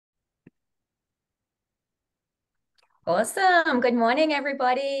Awesome. Good morning,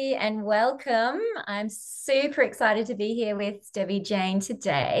 everybody, and welcome. I'm super excited to be here with Debbie Jane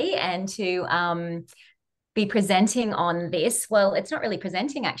today and to be presenting on this. Well, it's not really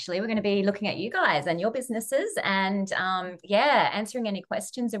presenting, actually. We're going to be looking at you guys and your businesses and, yeah, answering any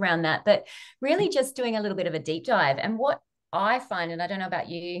questions around that, but really just doing a little bit of a deep dive. And what I find, and I don't know about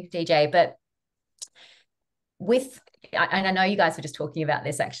you, DJ, but with and I know you guys were just talking about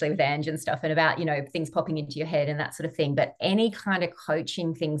this actually with Ange and stuff and about, things popping into your head and that sort of thing. But any kind of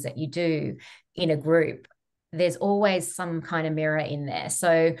coaching things that you do in a group, there's always some kind of mirror in there.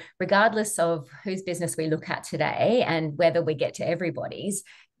 So regardless of whose business we look at today and whether we get to everybody's,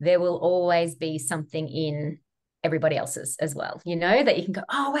 there will always be something in everybody else's as well, that you can go,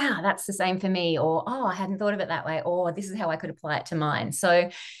 oh, wow, that's the same for me. Or, oh, I hadn't thought of it that way. Or this is how I could apply it to mine.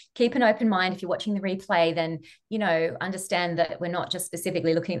 So keep an open mind. If you're watching the replay, then, understand that we're not just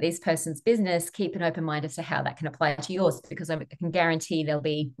specifically looking at this person's business. Keep an open mind as to how that can apply to yours, because I can guarantee there'll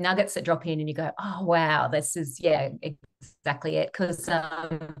be nuggets that drop in and you go, oh, wow, this is, yeah, exactly it. Because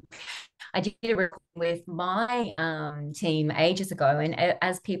I did a recording with my team ages ago, and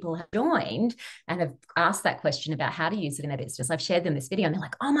as people have joined and have asked that question about how to use it in their business, I've shared them this video, and they're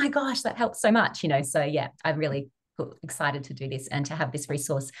like, "Oh my gosh, that helps so much!" So yeah, I'm really excited to do this and to have this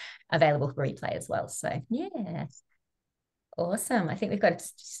resource available for replay as well. So yeah, awesome. I think we've got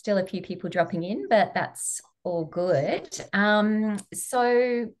still a few people dropping in, but that's all good.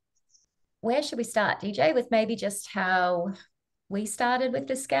 So where should we start, DJ? With maybe just how we started with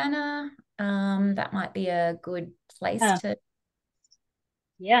the scanner. That might be a good place Yeah, to,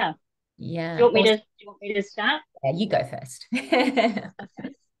 yeah. yeah. Do you want me to start? Yeah, you go first. Okay.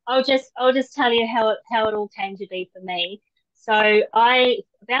 I'll just tell you how it all came to be for me. So I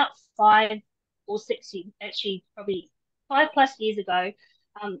about 5 or 6 years, actually probably 5 plus years ago,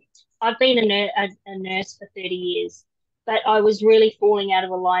 um, I've been a nurse for 30 years, but I was really falling out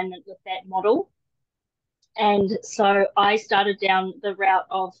of alignment with that model. And so I started down the route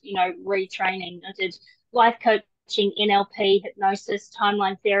of, retraining. I did life coaching, NLP, hypnosis,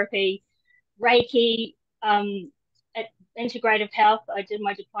 timeline therapy, Reiki, at integrative health. I did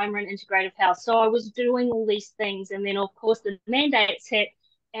my diploma in integrative health. So I was doing all these things. And then, of course, the mandates hit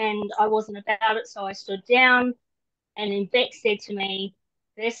and I wasn't about it. So I stood down. And then Beck said to me,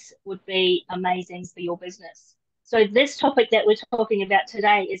 this would be amazing for your business. So this topic that we're talking about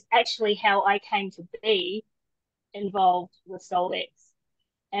today is actually how I came to be involved with SolX.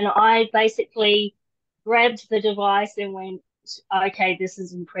 And I basically grabbed the device and went, okay, this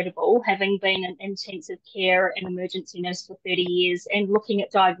is incredible. Having been an intensive care and emergency nurse for 30 years and looking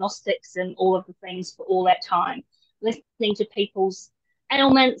at diagnostics and all of the things for all that time, listening to people's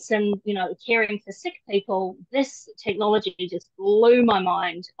ailments and, caring for sick people, this technology just blew my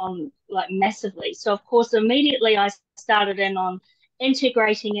mind on like massively. So, of course, immediately I started in on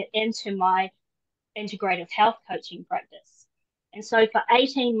integrating it into my integrative health coaching practice. And so for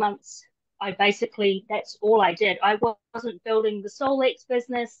 18 months, that's all I did. I wasn't building the SolX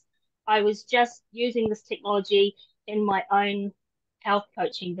business. I was just using this technology in my own health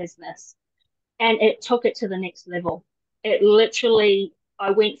coaching business. And it took it to the next level. It literally,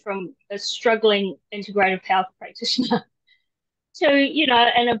 I went from a struggling integrative health practitioner to,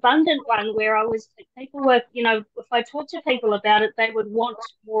 an abundant one where people were, if I talked to people about it, they would want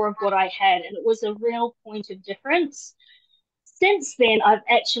more of what I had. And it was a real point of difference. Since then, I've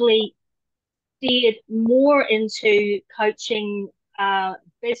actually steered more into coaching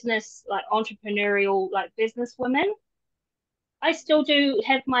business, like entrepreneurial, like business women. I still do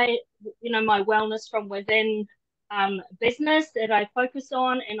have my wellness from within business that I focus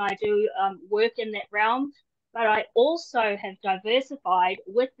on, and I do work in that realm. But I also have diversified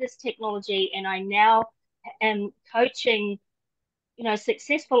with this technology, and I now am coaching,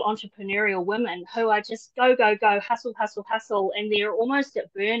 successful entrepreneurial women who are just go, go, go, hustle, hustle, hustle, and they're almost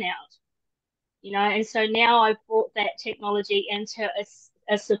at burnout, and so now I've brought that technology into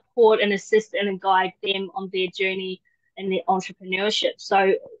a support and assist and guide them on their journey in their entrepreneurship.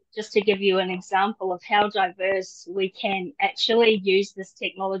 So just to give you an example of how diverse we can actually use this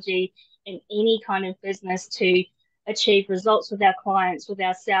technology in any kind of business to achieve results with our clients, with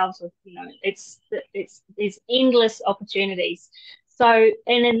ourselves, it's there's endless opportunities. So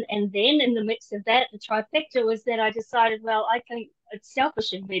and then in the mix of that, the trifecta was that I decided, well, I think it's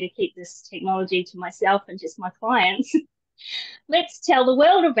selfish of me to keep this technology to myself and just my clients. Let's tell the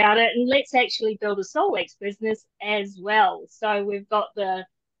world about it and let's actually build a SolX business as well. So we've got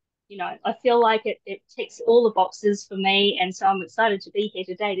I feel like it ticks all the boxes for me. And so I'm excited to be here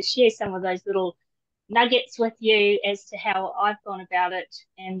today to share some of those little nuggets with you as to how I've gone about it.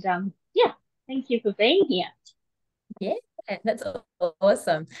 And yeah, thank you for being here. Yeah, that's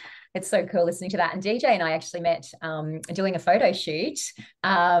awesome. It's so cool listening to that. And DJ and I actually met doing a photo shoot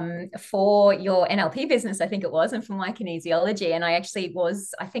for your NLP business, I think it was, and for my kinesiology. And I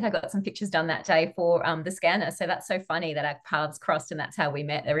think I got some pictures done that day for the scanner. So that's so funny that our paths crossed, and that's how we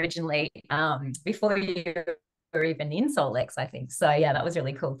met originally, before you were even in Solex, I think. So yeah, that was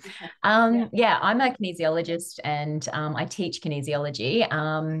really cool. Yeah. Yeah, I'm a kinesiologist, and I teach kinesiology.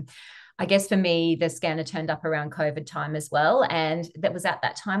 I guess for me, the scanner turned up around COVID time as well. And that was at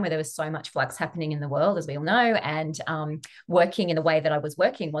that time where there was so much flux happening in the world, as we all know. And working in the way that I was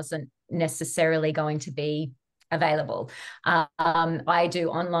working wasn't necessarily going to be available. I do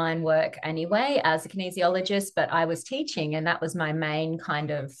online work anyway as a kinesiologist, but I was teaching, and that was my main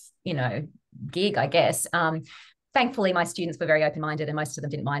kind of, gig, I guess. Thankfully, my students were very open-minded, and most of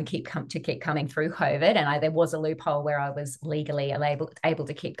them didn't mind keep coming through COVID. And there was a loophole where I was legally able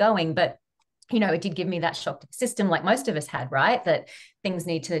to keep going. But it did give me that shock to the system, like most of us had, right? That things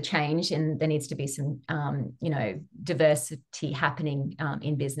need to change, and there needs to be some, diversity happening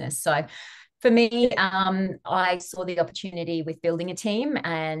in business. So for me, I saw the opportunity with building a team,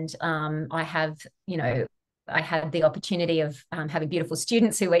 and I had the opportunity of having beautiful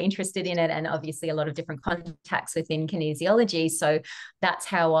students who were interested in it, and obviously a lot of different contacts within kinesiology. So that's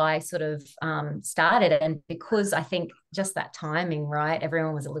how I sort of started. And because I think just that timing, right?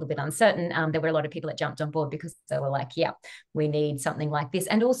 Everyone was a little bit uncertain. There were a lot of people that jumped on board because they were like, yeah, we need something like this.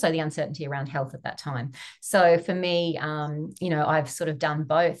 And also the uncertainty around health at that time. So for me, I've sort of done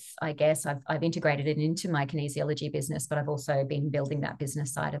both, I guess. I've integrated it into my kinesiology business, but I've also been building that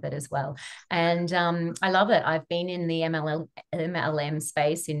business side of it as well. And I love it. I've been in the MLM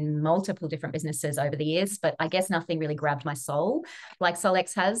space in multiple different businesses over the years, but I guess nothing really grabbed my soul like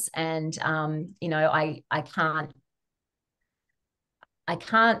Solex has. And, I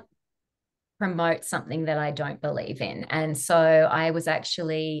can't promote something that I don't believe in. And so I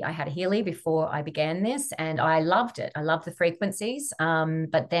had a Healy before I began this, and I loved it. I loved the frequencies.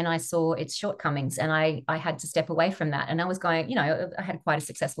 But then I saw its shortcomings, and I had to step away from that. And I was going, I had quite a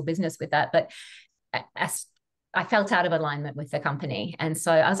successful business with that, but as I felt out of alignment with the company. And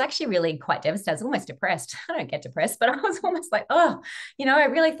so I was actually really quite devastated. I was almost depressed. I don't get depressed, but I was almost like, oh, I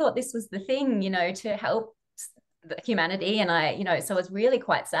really thought this was the thing, to help humanity. And so I was really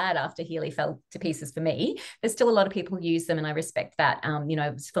quite sad after Healy fell to pieces for me. There's still a lot of people who use them, and I respect that.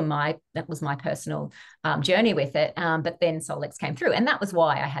 That was my personal journey with it. But then Solex came through, and that was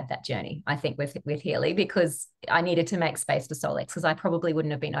why I had that journey, I think, with Healy, because I needed to make space for Solex, because I probably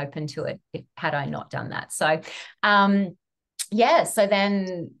wouldn't have been open to it had I not done that. So so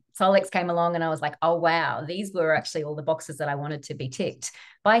then Solex came along, and I was like, oh, wow, these were actually all the boxes that I wanted to be ticked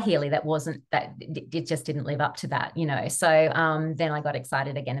by Healy. It just didn't live up to that, So then I got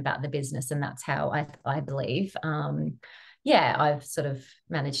excited again about the business, and that's how I believe, I've sort of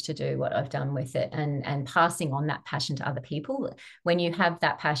managed to do what I've done with it, and passing on that passion to other people. When you have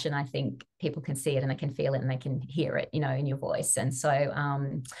that passion, I think people can see it, and they can feel it, and they can hear it, in your voice. And so,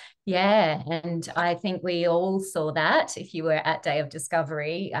 and I think we all saw that, if you were at Day of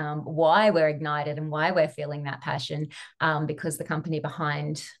Discovery, why we're ignited and why we're feeling that passion, because the company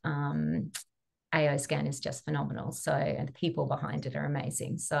behind AO Scan is just phenomenal. So, and the people behind it are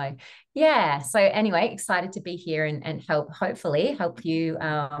amazing. So, So anyway, excited to be here and hopefully help you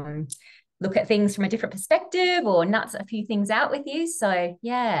look at things from a different perspective, or nuts a few things out with you. So,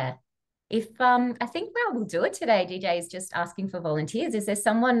 if I think where we'll do it today, DJ, is just asking for volunteers. Is there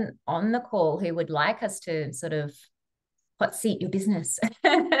someone on the call who would like us to sort of hot seat your business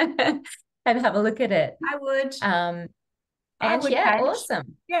and have a look at it? I would. And Paige.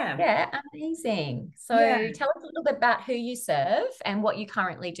 awesome. Yeah. Yeah, amazing. So tell us a little bit about who you serve and what you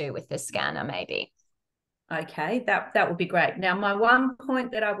currently do with the scanner, maybe. Okay, that would be great. Now, my one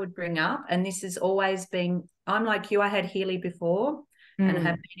point that I would bring up, and this has always been, I'm like you, I had Healy before and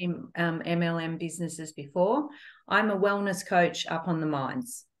have been in MLM businesses before. I'm a wellness coach up on the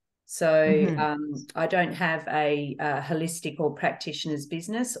mines. So I don't have a holistic or practitioner's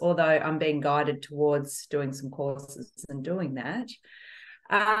business, although I'm being guided towards doing some courses and doing that.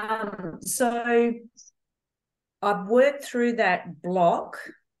 So I've worked through that block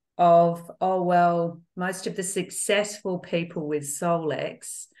of, oh, well, most of the successful people with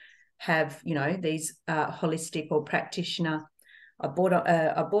Solex have, these holistic or practitioner. I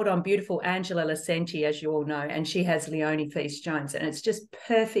bought on beautiful Angela Lascenti, as you all know, and she has Leonie Feast Jones, and it's just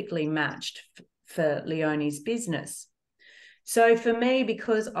perfectly matched for Leonie's business. So for me,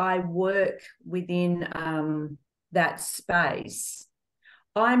 because I work within that space,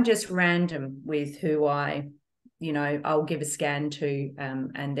 I'm just random with who I I'll give a scan to,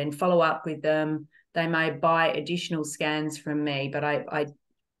 and then follow up with them. They may buy additional scans from me, but I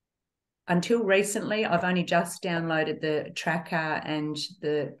until recently, I've only just downloaded the tracker and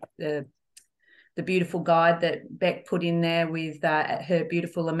the beautiful guide that Beck put in there with her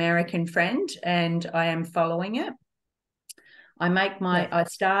beautiful American friend, and I am following it. I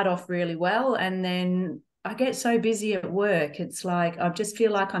start off really well, and then I get so busy at work. It's like I just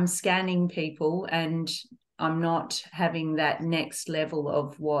feel like I'm scanning people, and I'm not having that next level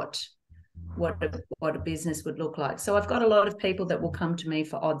of what a business would look like. So I've got a lot of people that will come to me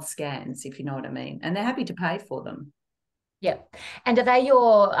for odd scans, if you know what I mean, and they're happy to pay for them. Yeah. And are they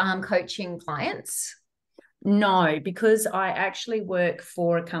your coaching clients? No, because I actually work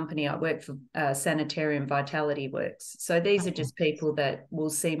for a company. I work for Sanitarium Vitality Works. So these are just people that will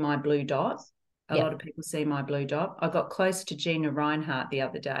see my blue dot. A lot of people see my blue dot. I got close to Gina Reinhardt the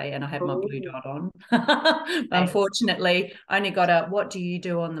other day and I had my blue dot on. Unfortunately, I only got what do you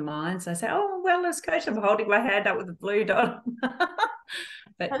do on the mines? I say, oh, wellness coach. I'm holding my hand up with a blue dot.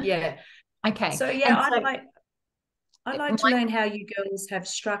 But yeah. Okay. So yeah, I'd like to learn how you girls have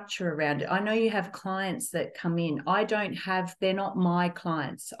structure around it. I know you have clients that come in. They're not my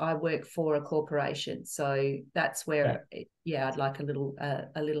clients. I work for a corporation. So that's where, I'd like a little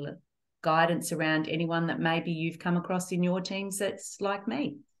guidance around anyone that maybe you've come across in your teams that's like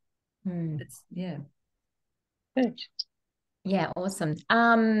me. Yeah. Good. Yeah, awesome.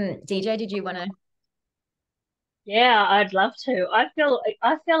 DJ, did you want to? Yeah, I'd love to. I feel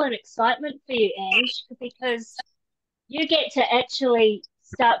an excitement for you, Ange, because you get to actually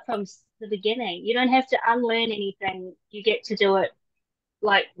start from the beginning. You don't have to unlearn anything. You get to do it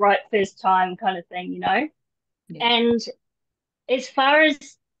like right first time kind of thing, Yeah. And as far as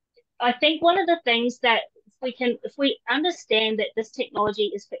I think one of the things that if we understand that this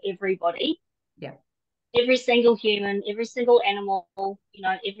technology is for everybody, every single human, every single animal,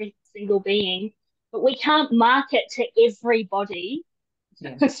 every single being, but we can't market to everybody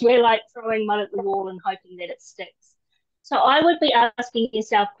because we're like throwing mud at the wall and hoping that it sticks. So I would be asking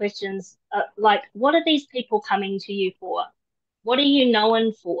yourself questions like, what are these people coming to you for? What are you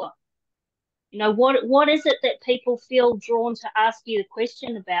known for? What is it that people feel drawn to ask you the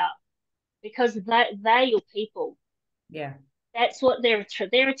question about? Because they're your people. Yeah. That's what they're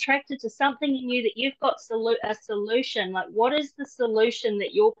attracted to, something in you that you've got a solution. Like, what is the solution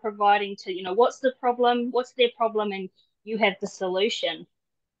that you're providing to, what's the problem? What's their problem? And you have the solution.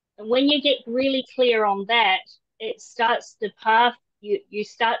 And when you get really clear on that, it starts the path. You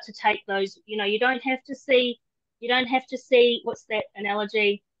start to take those, you don't have to see, what's that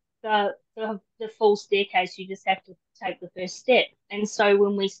analogy? The full staircase. You just have to take the first step. And so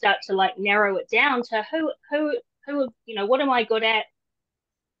when we start to like narrow it down to who, what am I good at?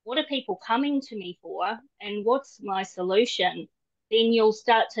 What are people coming to me for? And what's my solution? Then you'll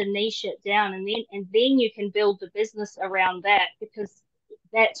start to niche it down, and then you can build the business around that, because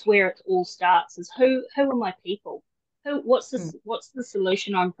that's where it all starts. Is who are my people? What's the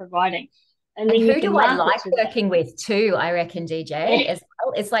solution I'm providing? And then who do I like working with too, I reckon, DJ, as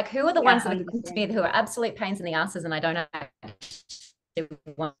well. It's like, who are the ones that are coming to me who are absolute pains in the asses and I don't actually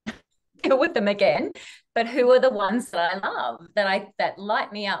want to deal with them again, but who are the ones that I love, that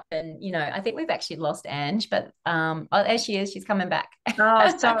light me up? And I think we've actually lost Ange, but there she is, she's coming back.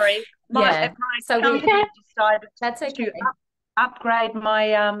 Oh, sorry. My company decided that's okay. to upgrade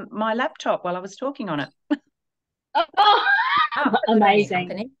my my laptop while I was talking on it.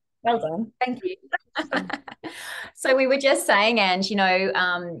 Amazing. Well done. Thank you. So we were just saying, Ange,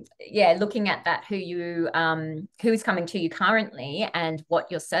 looking at that, who's coming to you currently and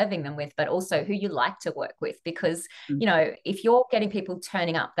what you're serving them with, but also who you like to work with, because, if you're getting people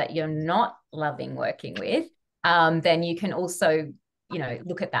turning up that you're not loving working with, then you can also,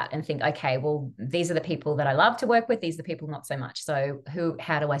 look at that and think, okay, well, these are the people that I love to work with. These are the people not so much. So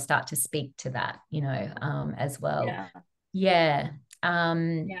how do I start to speak to that, as well? Yeah.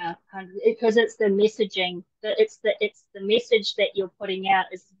 Because it's the messaging, it's the message that you're putting out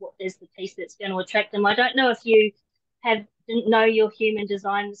is the piece that's going to attract them. I don't know if you didn't know your human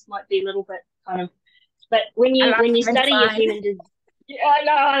design. This might be a little bit kind of, but when you study your human design, I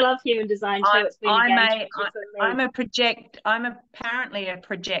know, I love human design too. It's been a game changer for me. I'm apparently a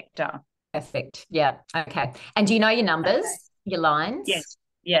projector. Perfect. Yeah. Okay. And do you know your numbers, your lines? Yes.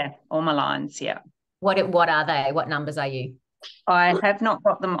 Yeah. All my lines. Yeah. What are they? What numbers are you? I have not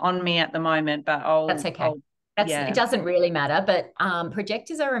got them on me at the moment, but that's okay. It doesn't really matter, but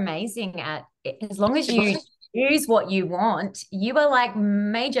projectors are amazing at it. As long as you choose what you want, you are like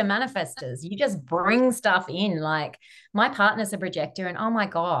major manifestors. You just bring stuff in. Like, my partner's a projector, and oh my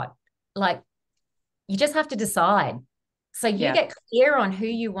God, like, you just have to decide. So you get clear on who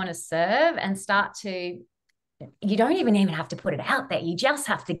you want to serve and start to, you don't even have to put it out there. You just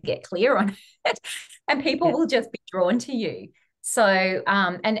have to get clear on it, and people will just be drawn to you. So,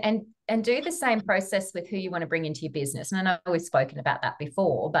 and do the same process with who you want to bring into your business. And I know we've spoken about that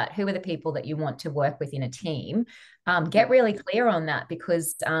before, but who are the people that you want to work with in a team? Get really clear on that,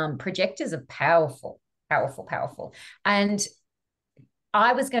 because projectors are powerful, powerful, powerful. And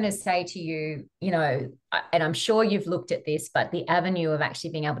I was going to say to you, you know, and I'm sure you've looked at this, but the avenue of actually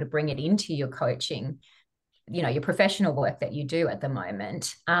being able to bring it into your coaching, you know, your professional work that you do at the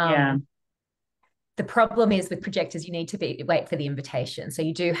moment. The problem is with projectors, you need to wait for the invitation. So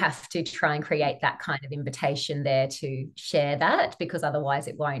you do have to try and create that kind of invitation there to share that, because otherwise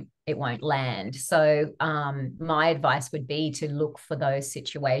it won't land. So my advice would be to look for those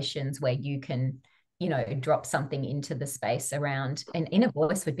situations where you can, you know, drop something into the space around. An inner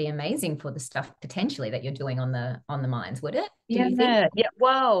voice would be amazing for the stuff potentially that you're doing on the minds, would it? Do you think? Yeah.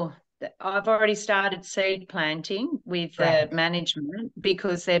 Well, I've already started seed planting with the management,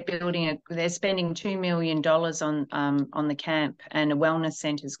 because they're spending $2 million on the camp, and a wellness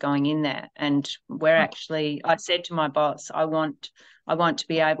centre's going in there. And I said to my boss, I want to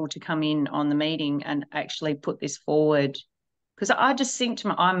be able to come in on the meeting and actually put this forward, because I just think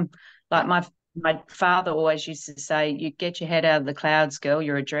I'm like my father always used to say, you get your head out of the clouds, girl,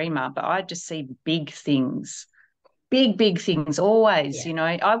 you're a dreamer. But I just see big things. Big things always. You know,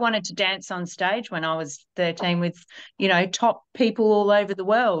 I wanted to dance on stage when I was 13 with, you know, top people all over the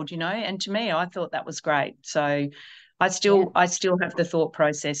world, you know, and to me, I thought that was great. So I still have the thought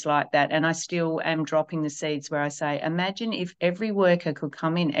process like that, and I still am dropping the seeds where I say, imagine if every worker could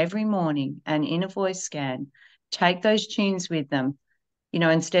come in every morning and in a voice scan, take those tunes with them, you know,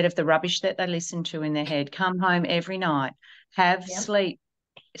 instead of the rubbish that they listen to in their head, come home every night, have sleep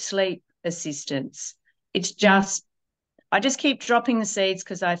assistance. It's just, I just keep dropping the seeds,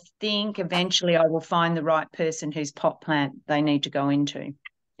 because I think eventually I will find the right person whose pot plant they need to go into.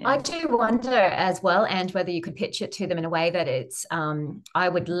 I do wonder as well, and whether you could pitch it to them in a way that it's, I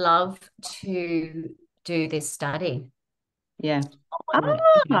would love to do this study. Yeah.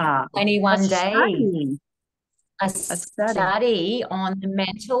 21 days. A study. study on the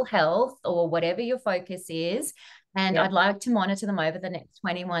mental health or whatever your focus is. And I'd like to monitor them over the next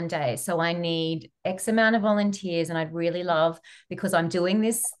 21 days. So I need X amount of volunteers, and I'd really love, because I'm doing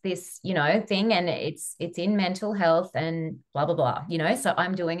this, you know, thing, and it's in mental health and blah, blah, blah, you know, so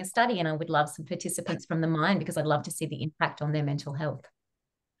I'm doing a study, and I would love some participants from the mind, because I'd love to see the impact on their mental health.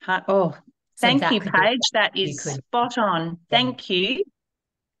 Oh, thank you, Paige. That is spot on. Thank you.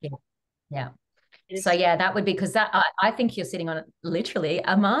 Yeah. So that would be, because that I think you're sitting on literally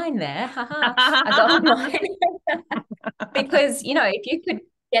a mine there, a gold mine. Because, you know, if you could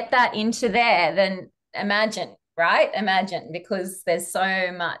get that into there, then imagine, because there's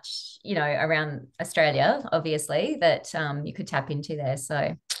so much, you know, around Australia, obviously, that you could tap into there.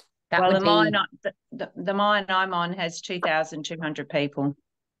 So that would be the mine I'm on has 2,200 people.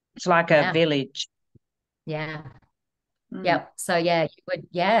 It's like a village. Yeah. Yep. So you would,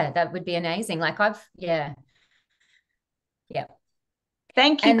 that would be amazing. Like Thank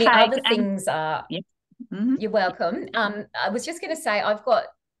you, and Paige. The other things are, you're welcome. I was just going to say,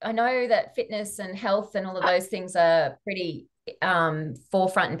 I know that fitness and health and all of those things are pretty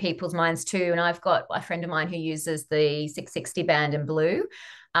forefront in people's minds too. And I've got a friend of mine who uses the 660 band in blue,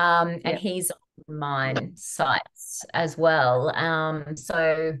 and he's on mine sites as well.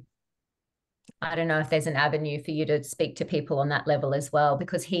 So I don't know if there's an avenue for you to speak to people on that level as well,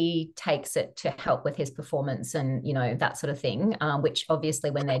 because he takes it to help with his performance and, you know, that sort of thing, which obviously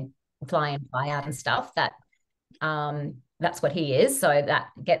when they fly in, fly out and stuff, that's what he is. So that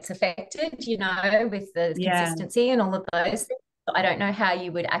gets affected, you know, with the consistency and all of those things. So I don't know how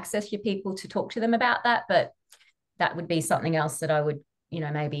you would access your people to talk to them about that, but that would be something else that I would, you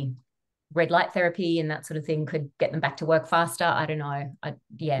know, maybe red light therapy and that sort of thing could get them back to work faster. I don't know. Well,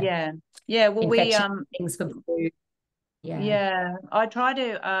 infection things for food. I try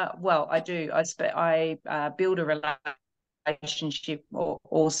to I build a relationship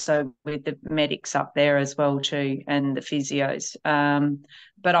also with the medics up there as well too, and the physios,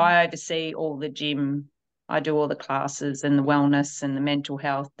 but I oversee all the gym. I do all the classes and the wellness and the mental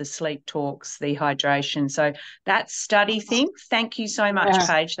health, the sleep talks, the hydration. So that study thing, thank you so much,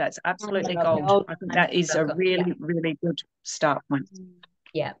 Paige. That's absolutely gold. I think that is a really, really good start point.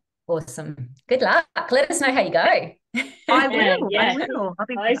 Yeah, awesome. Good luck. Let us know how you go. I will.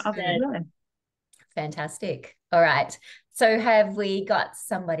 I'll be Fantastic. All right. So have we got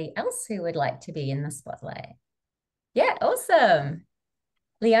somebody else who would like to be in the spotlight? Yeah, awesome.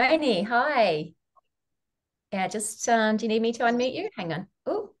 Leonie, hi. Yeah, just do you need me to unmute you? Hang on.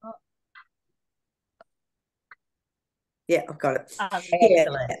 Oh, yeah, I've got it. Yeah,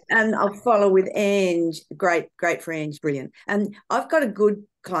 excellent. and I'll follow with Ange. Great for Ange, brilliant. And I've got a good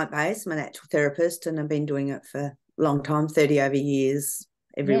client base. I'm a natural therapist, and I've been doing it for a long time, 30 over years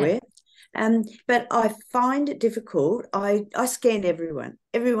everywhere. But I find it difficult. I scan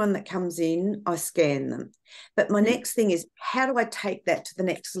everyone that comes in, I scan them. But my next thing is, how do I take that to the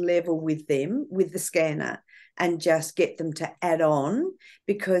next level with them, with the scanner, and just get them to add on?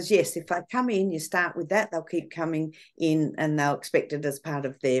 Because yes, if I come in, you start with that, they'll keep coming in and they'll expect it as part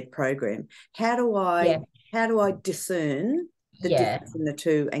of their program. How do I discern the difference in the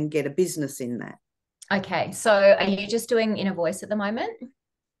two and get a business in that? Okay, so are you just doing inner voice at the moment?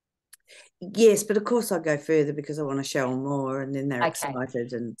 Yes, but of course I go further because I want to show them more, and then they're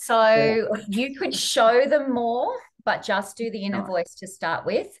excited. And so you could show them more, but just do the inner voice to start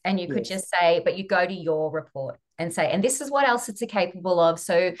with. And you could just say, but you go to your report and say, and this is what else it's capable of.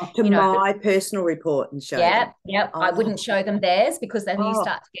 So to my personal report and show them. I wouldn't show them theirs, because then you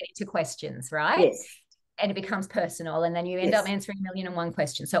start to get into questions, right? Yes. And it becomes personal, and then you end up answering 1,000,001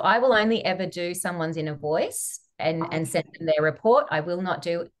 questions. So I will only ever do someone's inner voice and send them their report. I will not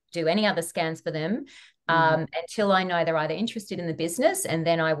do any other scans for them until I know they're either interested in the business, and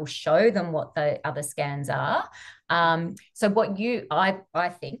then I will show them what the other scans are. So what I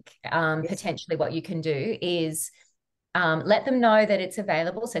think potentially what you can do is let them know that it's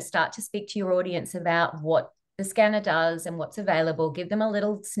available. So start to speak to your audience about what the scanner does and what's available. Give them a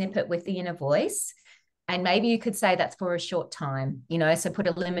little snippet with the inner voice. And maybe you could say that's for a short time, so put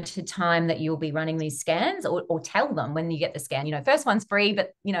a limited time that you'll be running these scans, or tell them when you get the scan, first one's free,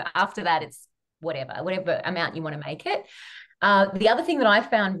 but, after that, it's whatever amount you want to make it. The other thing that I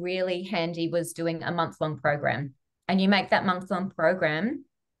found really handy was doing a month-long program, and you make that month-long program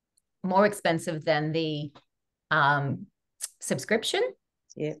more expensive than the subscription.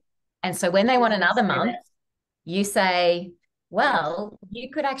 Yeah. And so when they want another month, you say, well, you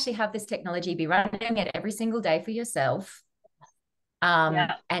could actually have this technology be running it every single day for yourself.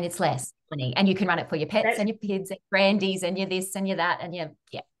 And it's less money. And you can run it for your pets and your kids and grandies and your this and your that and your,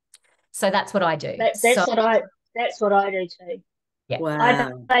 So that's what I do. That's what I do too. Yeah. Wow.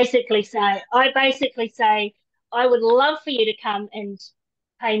 I basically say, I would love for you to come and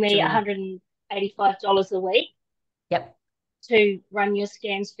pay me $185 a week. Yep. To run your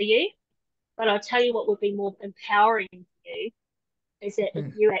scans for you. But I'll tell you what would be more empowering for you is that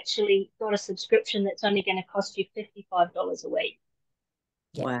if you actually got a subscription that's only going to cost you $55 a week.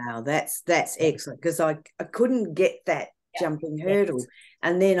 Yep. Wow, that's excellent, because I couldn't get that jumping hurdle.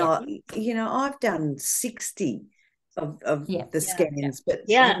 And then I've done 60 of the scans, but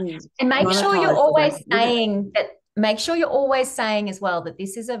and make sure you're always saying that. Make sure you're always saying as well that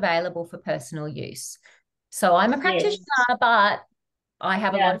this is available for personal use. So I'm a practitioner, but I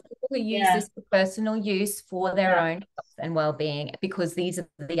have a lot of people who use this for personal use for their own health and well-being, because these are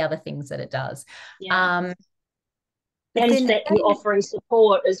the other things that it does. And that you're offering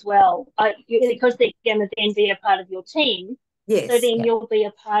support as well, because they're going to then be a part of your team. Yes. So then you'll be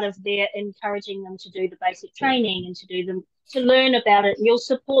a part of their encouraging them to do the basic training and to learn about it. You'll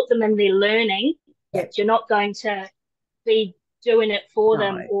support them in their learning. But you're not going to be doing it for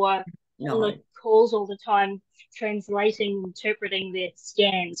them or on the calls all the time, translating, interpreting their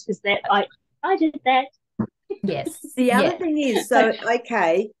scans, because I did that. Yes. The other thing is, so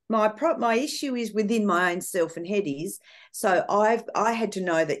my issue is within my own self and head is, so I had to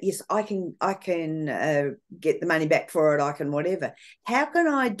know that yes, I can get the money back for it, I can whatever. How can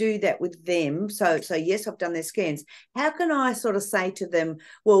I do that with them? So yes, I've done their scans. How can I sort of say to them,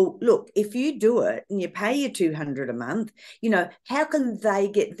 well, look, if you do it and you pay your $200 a month, how can they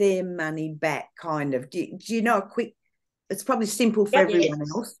get their money back? Kind of. Do you know a quick? It's probably simple for everyone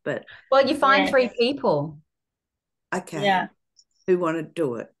else, but you find 3 people. Okay. Yeah. Who want to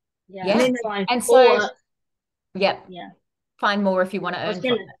do it? Yeah. Find more if you want to earn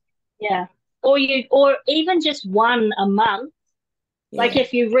from it. Yeah. Or even just one a month. Yeah. Like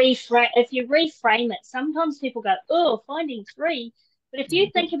if you reframe it, sometimes people go, oh, finding 3. But if you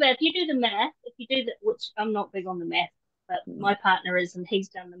think about, if you do the math, which I'm not big on the math, but my partner is, and he's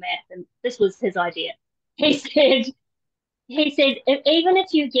done the math, and this was his idea. He said, even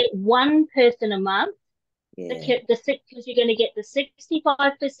if you get one person a month, because you're going to get the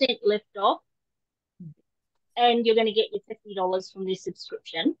 65% lift off, and you're going to get your $50 from their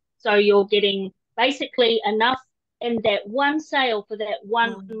subscription. So you're getting basically enough in that one sale for that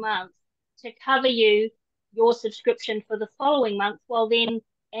one month to cover your subscription for the following month, while you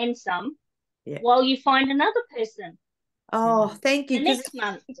find another person. Oh, thank you. The Because next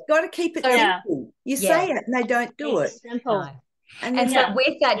month. you've got to keep it Yeah. simple. You say it and they don't do it. It's simple. No. And And so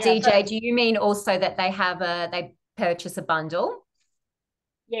with that, Yeah, DJ, do you mean also that they purchase a bundle?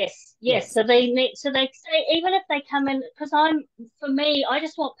 Yes. So they say, even if they come in, because for me, I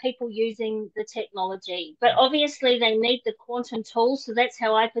just want people using the technology, but obviously they need the quantum tools. So that's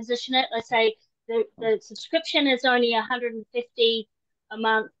how I position it. I say the subscription is only 150 a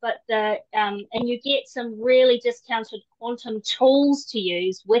month, but and you get some really discounted quantum tools to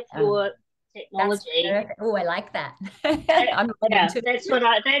use with your technology. Oh, I like that. I'm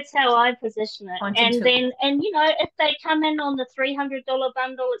That's how I position it. And then, if they come in on the $300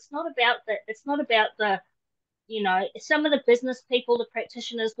 bundle, it's not about the some of the business people, the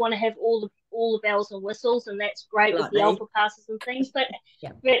practitioners want to have all the bells and whistles, and that's great with the alpha passes and things. But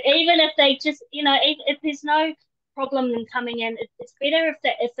even if they just, if there's no problem in coming in, it's better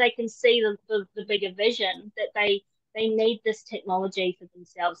if they can see the bigger vision that they need this technology for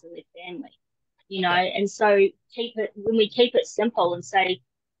themselves and their family. And so when we keep it simple and say,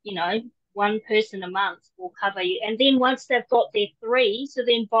 one person a month will cover you. And then once they've got their 3, so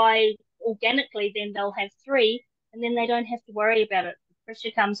then by organically, then they'll have 3, and then they don't have to worry about it. The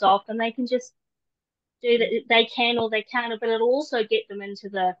pressure comes off and they can just do that. They can or they can't, but it'll also get them into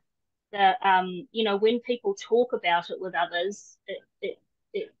the when people talk about it with others, it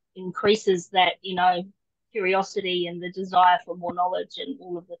increases that, curiosity and the desire for more knowledge and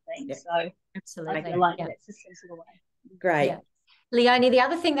all of the things. So absolutely, I feel like that's a sensible way. Great. Yeah. Leonie, the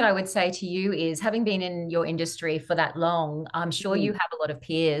other thing that I would say to you is, having been in your industry for that long, I'm sure you have a lot of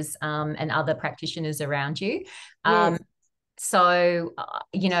peers and other practitioners around you. Yes. So,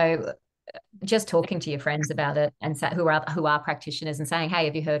 just talking to your friends about it and who are practitioners and saying, hey,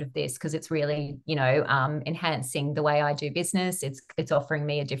 have you heard of this? Because it's really, enhancing the way I do business. It's offering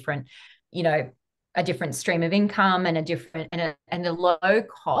me a different stream of income and a low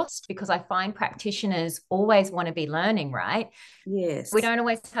cost, because I find practitioners always want to be learning, right? Yes. We don't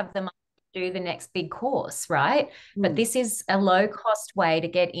always have the money to do the next big course, right? But this is a low cost way to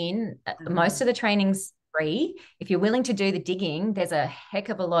get in. Most of the training's free. If you're willing to do the digging, there's a heck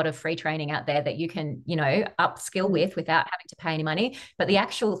of a lot of free training out there that you can, upskill with without having to pay any money. But the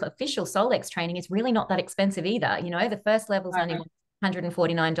actual official Solex training is really not that expensive either. The first level's only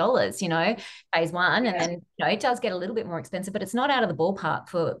 $149, phase 1. And then, it does get a little bit more expensive, but it's not out of the ballpark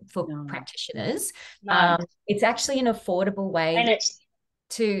for practitioners. No. It's actually an affordable way and it's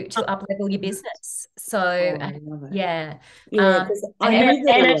to up level your business. So yeah, and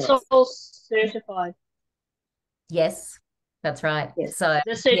it's all certified. Yes, that's right. Yes. So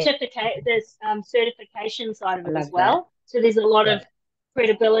the certificate, there's certification side of it as well. That. So there's a lot of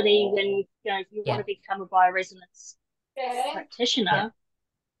credibility when if you want to become a bioresonance practitioner.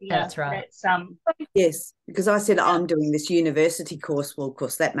 That's right. That's yes, because I said I'm doing this university course. Well, of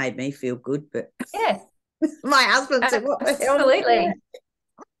course, that made me feel good, but yes, my husband said, "What the hell?" Absolutely.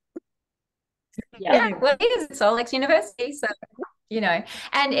 Well, it is Solex University, so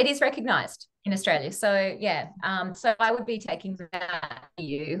and it is recognised in Australia. So so I would be taking that to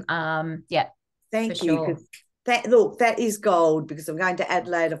you. Thank you. Sure. That is gold, because I'm going to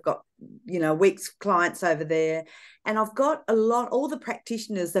Adelaide. I've got weeks clients over there, and I've got all the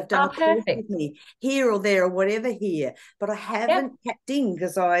practitioners. They've done a course with me here or there or whatever here, but I haven't tapped in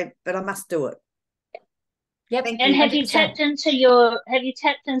but I must do it. Yep. And have you tapped into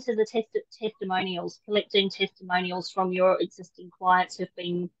the testimonials, collecting testimonials from your existing clients who've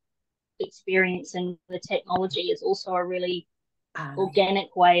been experiencing the technology? Is also a really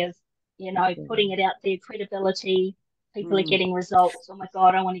organic way of putting it out there. Credibility, people are getting results. Oh my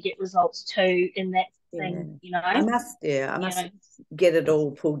God, I want to get results too in that thing. I must get it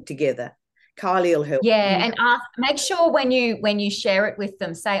all pulled together. Kylie will help. And make sure when you share it with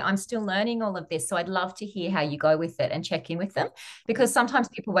them, say, I'm still learning all of this, so I'd love to hear how you go with it, and check in with them, because sometimes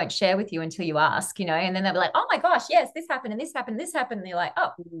people won't share with you until you ask, and then they'll be like, oh my gosh, yes, this happened and this happened and this happened, and you're like,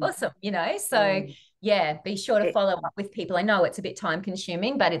 oh, awesome, so be sure to follow up with people. I know it's a bit time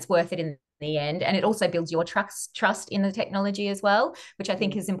consuming, but it's worth it in the end, and it also builds your trust in the technology as well, which I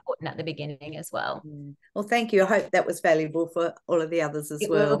think is important at the beginning as well. Well, thank you. I hope that was valuable for all of the others as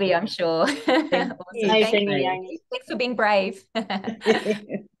well. It will be, I'm sure. Awesome. Thanks for being brave.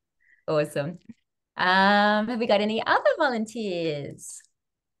 Awesome. Have we got any other volunteers?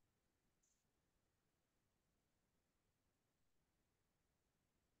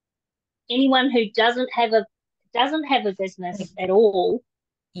 Anyone who doesn't have a business at all.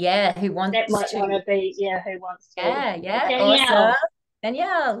 Who wants that might to want to be who wants to. Danielle. Awesome.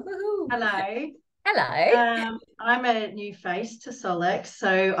 Danielle, woohoo. Hello. I'm a new face to Solex, so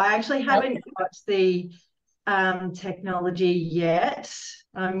I actually haven't got the technology yet.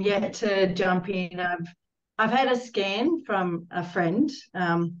 I'm yet to jump in. I've had a scan from a friend,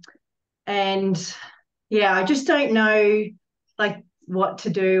 and yeah, I just don't know like what to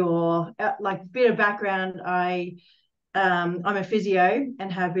do, or like a bit of background. I'm a physio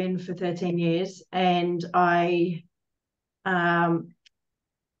and have been for 13 years, and I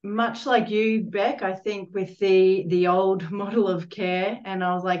much like you, Beck, I think with the old model of care, and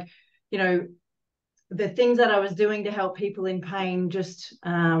I was like, you know, the things that I was doing to help people in pain just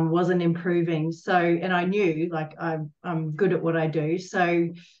wasn't improving. So, and I knew like I'm good at what I do. So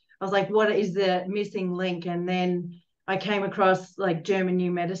I was like, what is the missing link? And then I came across like German new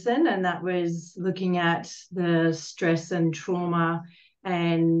medicine, and that was looking at the stress and trauma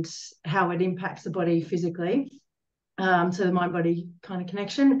and how it impacts the body physically. So the mind body kind of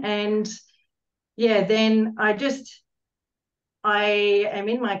connection. And yeah, then I am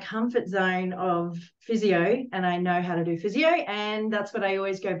in my comfort zone of physio, and I know how to do physio, and that's what I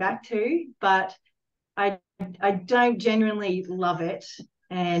always go back to. But I I don't genuinely love it.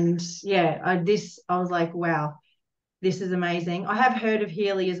 And yeah, I was like, wow, this is amazing. I have heard of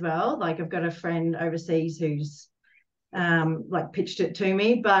Healy as well. Like I've got a friend overseas who's like pitched it to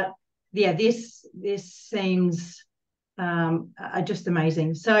me. But yeah, this seems just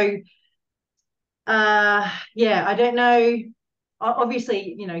amazing. So yeah, I don't know.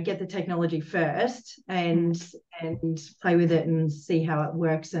 Obviously, you know, get the technology first and play with it and see how it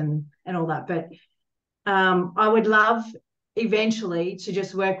works and all that. But I would love eventually to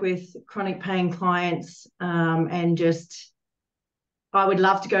just work with chronic pain clients, and just I would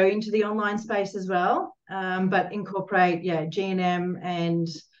love to go into the online space as well, but incorporate GNM and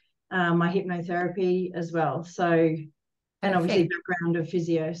my hypnotherapy as well. So, and obviously background of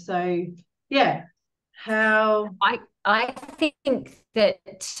physio. So yeah, how I think that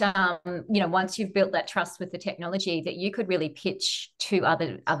you know, once you've built that trust with the technology, that you could really pitch to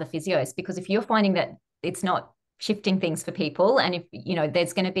other physios, because if you're finding that it's not shifting things for people, and if you know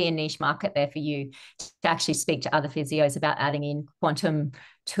there's going to be a niche market there for you to actually speak to other physios about adding in quantum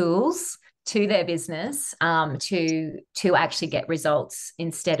tools to their business, to actually get results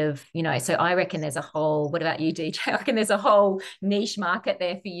instead of, you know. So I reckon there's a whole, what about you, DJ? I reckon there's a whole niche market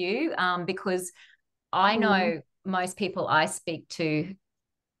there for you, because I know most people I speak to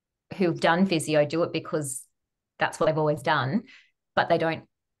who've done physio do it because that's what they've always done, but they don't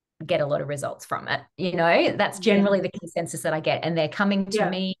get a lot of results from it. You know, that's generally the consensus that I get. And they're coming to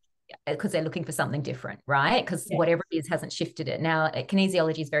me because they're looking for something different, right? Because whatever it is hasn't shifted it. Now,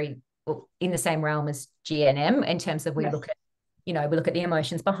 kinesiology is very in the same realm as GNM in terms of we look at, you know, we look at the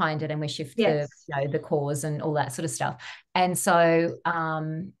emotions behind it and we shift the, you know, the cause and all that sort of stuff. And so,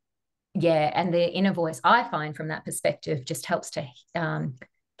 yeah, and the inner voice, I find from that perspective, just helps to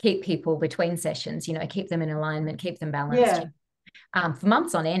keep people between sessions, you know, keep them in alignment, keep them balanced. For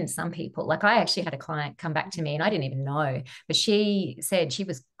months on end, some people, like I actually had a client come back to me and I didn't even know, but she said she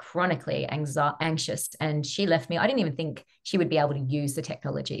was chronically anxious, and she left me. I didn't even think she would be able to use the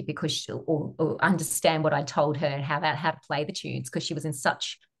technology because or understand what I told her and how to play the tunes, because she was in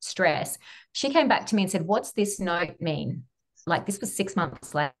such stress. She came back to me and said, "What's this note mean?" Like this was 6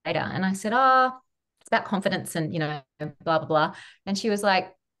 months later. And I said, "Oh, it's about confidence and, you know, blah, blah, blah." And she was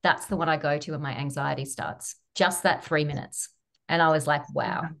like, "That's the one I go to when my anxiety starts. Just that 3 minutes." And I was like,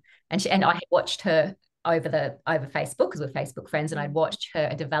 wow. And I had watched her over Facebook, because we're Facebook friends, and I'd watched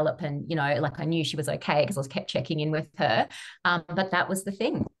her develop, and, you know, like I knew she was okay because I was kept checking in with her. But that was the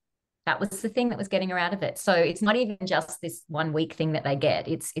thing. That was the thing that was getting her out of it. So it's not even just this 1 week thing that they get.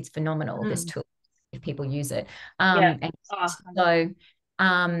 It's phenomenal, this tool, if people use it. And so,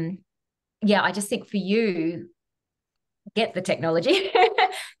 yeah, I just think for you, get the technology,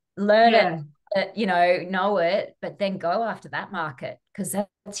 learn it, you know it, but then go after that market, because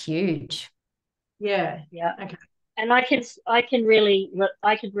that's huge. Okay. And I could really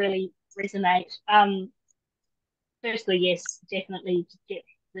resonate. Firstly, yes, definitely get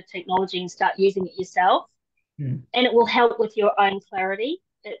the technology and start using it yourself, and it will help with your own clarity.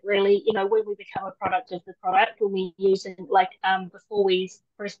 It really, you know, when we become a product of the product, when we use it, like before we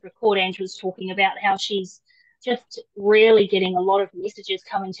pressed record, Andrew was talking about how she's just really getting a lot of messages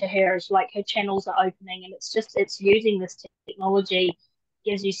coming to her. It's like her channels are opening, and it's using this technology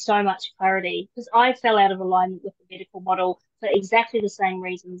gives you so much clarity. Because I fell out of alignment with the medical model for exactly the same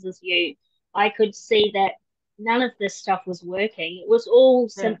reasons as you. I could see that none of this stuff was working. It was all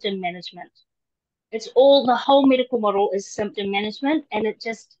symptom management. It's all, the whole medical model is symptom management, and it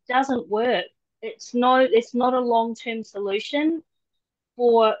just doesn't work. It's not a long-term solution.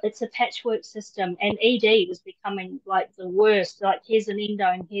 It's a patchwork system, and ED was becoming like the worst. Like, here's an endo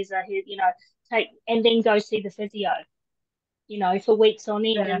and here's you know, and then go see the physio, for weeks on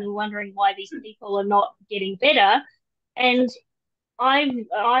end, Yeah. and then wondering why these people are not getting better. And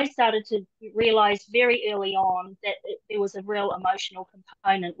I started to realize very early on that there was a real emotional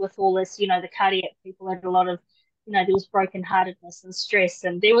component with all this. The cardiac people had a lot of, there was brokenheartedness and stress,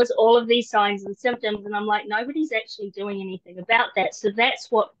 and there was all of these signs and symptoms. And I'm like, nobody's actually doing anything about that. So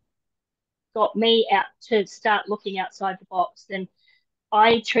that's what got me out to start looking outside the box. And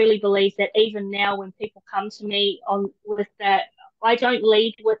I truly believe that even now, when people come to me with that, I don't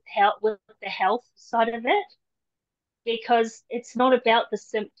lead with the health side of it, because it's not about the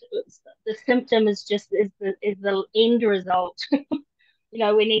symptoms. The symptom is the end result.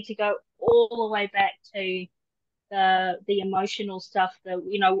 We need to go all the way back to the emotional stuff, and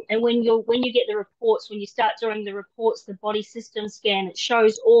when you get the reports, when you start doing the reports, the body system scan, it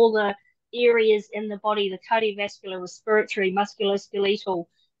shows all the areas in the body, the cardiovascular, respiratory, musculoskeletal,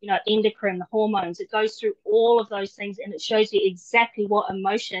 endocrine, the hormones. It goes through all of those things, and it shows you exactly what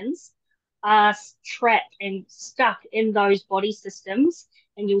emotions are trapped and stuck in those body systems,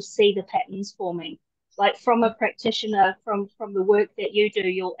 and you'll see the patterns forming. Like, from a practitioner, from the work that you do,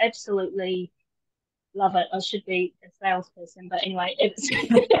 you'll absolutely love it. I should be a salesperson, but anyway, it's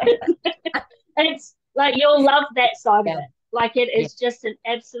like you'll love that side of it. Like, it is just an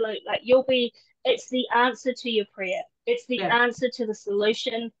absolute, like, it's the answer to your prayer. It's the answer to the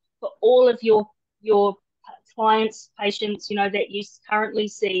solution for all of your clients, patients, that you currently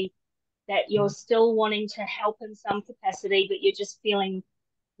see, that you're still wanting to help in some capacity, but you're just feeling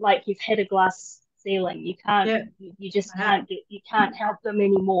like you've hit a glass ceiling. You can't, you just you can't help them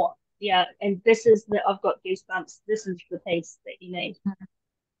anymore. Yeah. And I've got goosebumps. This is the piece that you need. There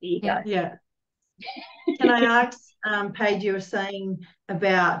you go. Yeah. Can I ask, Paige, you're saying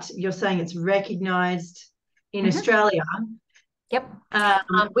it's recognised in Australia. Yep.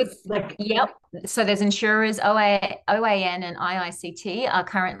 So there's insurers, OAN and IICT are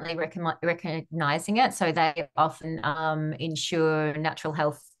currently recognising it. So they often insure natural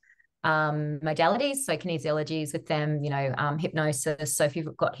health modalities, so kinesiologies with them, hypnosis. So if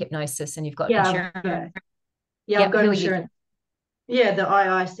you've got hypnosis and you've got insurance, I've got insurance. Yeah, the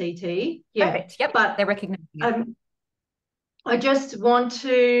IICT. Yeah, perfect. Yep, but they're recognising it. I just want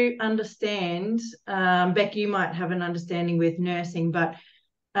to understand, Beck, you might have an understanding with nursing, but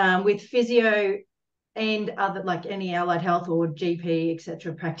with physio and other, like any allied health or GP,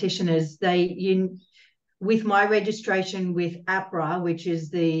 etc., practitioners, with my registration with APRA, which is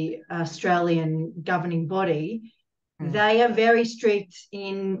the Australian governing body, they are very strict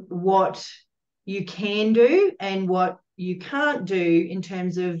in what you can do and what you can't do in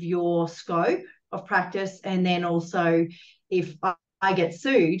terms of your scope of practice. And then also, if I get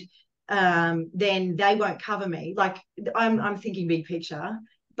sued, then they won't cover me. Like, I'm thinking big picture,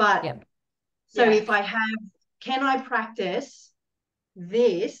 but if can I practice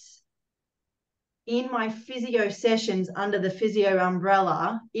this in my physio sessions under the physio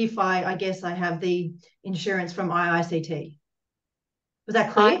umbrella if I guess I have the insurance from IICT? Was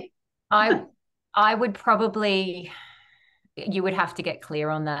that clear? I would probably, you would have to get clear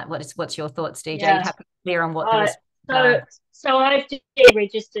on that. What's your thoughts, DJ? Yeah. You'd have to be clear on what So I've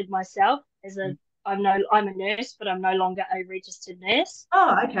deregistered myself as I'm a nurse, but I'm no longer a registered nurse.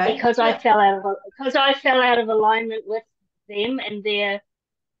 Oh, okay. Because I fell out of alignment with them and their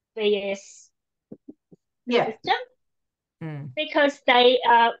BS system. Because they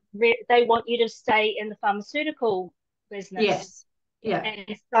want you to stay in the pharmaceutical business. Yes. Yeah.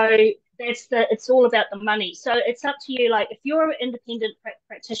 And so it's all about the money. So it's up to you. Like, if you're an independent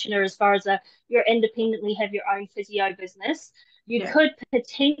practitioner, as far as you independently have your own physio business, you could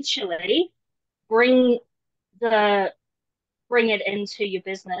potentially bring it into your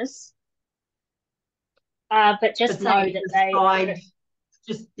business. But just know that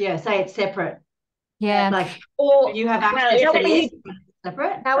say it's separate. Yeah. Like, or you have access to this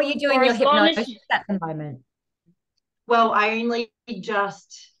separate. How are you doing your hypnosis at the moment? Well, I only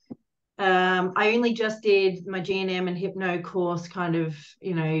just did my GNM and hypno course kind of,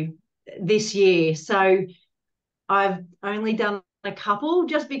 this year. So I've only done a couple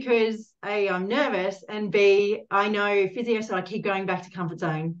just because A, I'm nervous, and B, I know physio, so I keep going back to comfort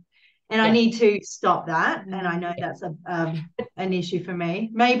zone. And I need to stop that. And I know that's an issue for me.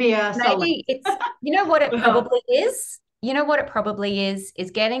 Maybe it's, what it probably is? You know what it probably is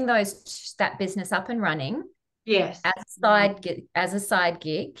getting that business up and running. Yes. As a side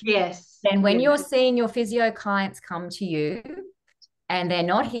gig. Yes. Then when you're seeing your physio clients come to you and they're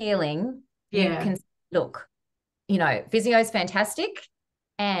not healing, you can look, physio is fantastic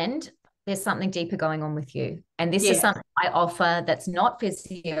and there's something deeper going on with you. And this is something I offer that's not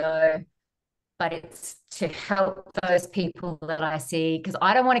physio, but it's to help those people that I see, because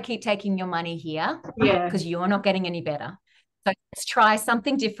I don't want to keep taking your money here because you're not getting any better. So let's try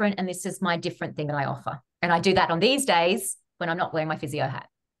something different. And this is my different thing that I offer. And I do that on these days when I'm not wearing my physio hat.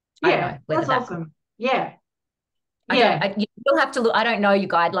 I don't know whether that's awesome. Yeah. You'll have to look. I don't know your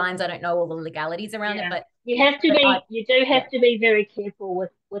guidelines. I don't know all the legalities around it, but you have to be. You do have to be very careful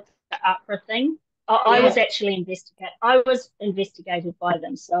with the APRA thing. I was actually investigated. I was investigated by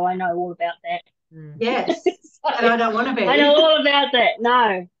them, so I know all about that. Yes, so, and I don't want to be. I know all about that.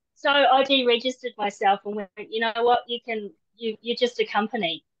 No, so I deregistered myself and went. You know what? You're just a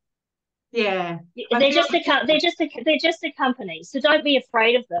company. Yeah, they're just a company. So don't be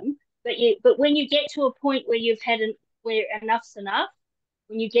afraid of them. But when you get to a point where where enough's enough,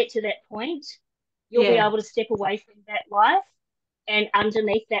 when you get to that point, you'll be able to step away from that life and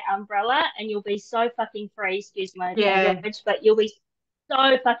underneath that umbrella, and you'll be so fucking free. Excuse my language, but you'll be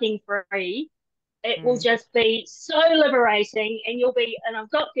so fucking free. It will just be so liberating, and I've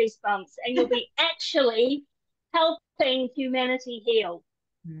got goosebumps, and you'll be actually helping humanity heal.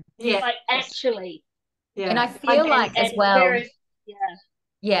 Yeah, like actually. Yeah, and I feel like as well.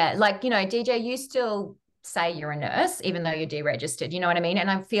 Yeah, like DJ, you still say you're a nurse even though you're deregistered. You know what I mean? And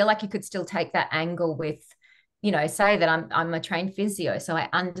I feel like you could still take that angle with, say that I'm a trained physio, so I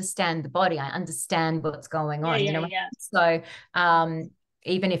understand the body, I understand what's going on. So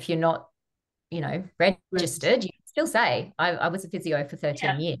even if you're not, registered, you can still say I was a physio for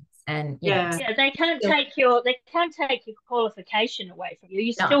 13 years. And they can't take your qualification away from you.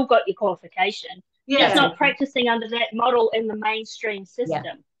 You still got your qualification. Just not practicing under that model in the mainstream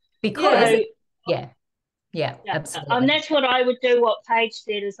system. Because absolutely. That's what I would do. What Paige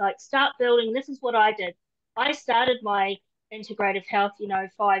said is like, start building. This is what I did. I started my integrative health,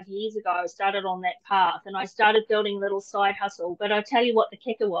 5 years ago. I started on that path, and I started building a little side hustle. But I tell you what, the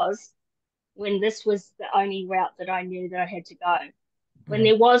kicker was when this was the only route that I knew that I had to go. When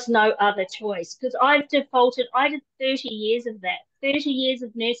there was no other choice, because I did 30 years of that, 30 years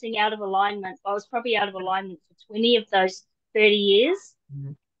of nursing out of alignment. I was probably out of alignment for 20 of those 30 years.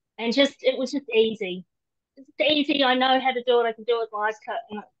 And it was just easy. It's easy. I know how to do it. I can do it with my eyes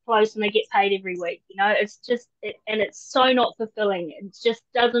closed, and I get paid every week. It's just, and it's so not fulfilling. It just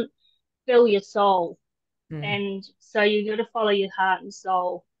doesn't fill your soul. And so you got to follow your heart and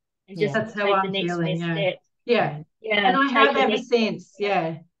soul and just take the next best step. Yeah. And I have ever since.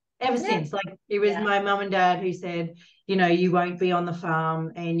 Ever since. Like, it was my mum and dad who said, you won't be on the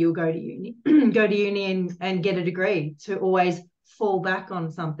farm and you'll go to uni, and get a degree, to always fall back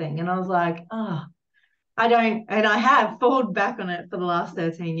on something. And I was like, I don't, and I have fallen back on it for the last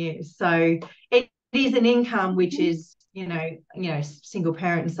 13 years. So it is an income, which is, single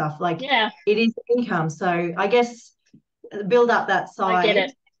parent and stuff. Like, it is income. So I guess build up that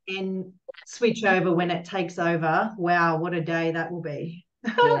side and switch over when it takes over. Wow, what a day that will be.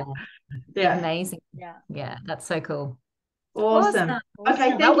 Amazing. That's so cool. Awesome.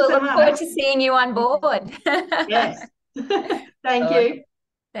 Okay, thank you so much. We'll look forward to seeing you on board. Yes. Thank you.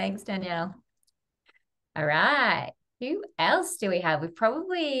 Thanks, Danielle. All right, who else do we have? We're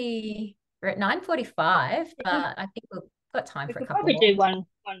at 9:45, but I think we've got time for a couple more. Probably do one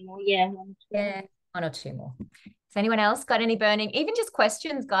more. One or two more. Has anyone else got any burning, even just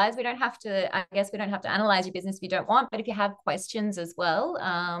questions, guys? I guess we don't have to analyze your business if you don't want, but if you have questions as well,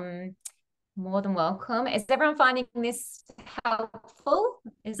 more than welcome. Is everyone finding this helpful?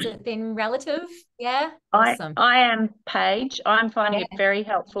 Has it been relative? Yeah. Awesome. I am Paige. I'm finding it very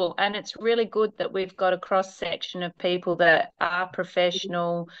helpful, and it's really good that we've got a cross section of people that are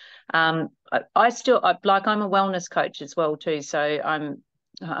professional. I'm a wellness coach as well too, so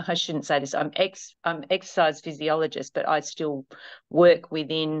I shouldn't say this. I'm exercise physiologist, but I still work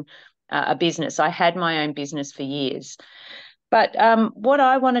within a business. I had my own business for years. But what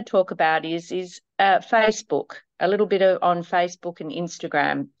I want to talk about is Facebook, a little bit on Facebook and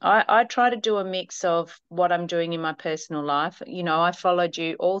Instagram. I try to do a mix of what I'm doing in my personal life. I followed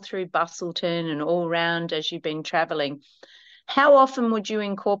you all through Bustleton and all around as you've been traveling. How often would you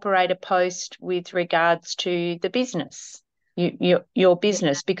incorporate a post with regards to the business, your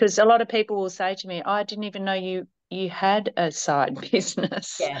business? Because a lot of people will say to me, I didn't even know you had a side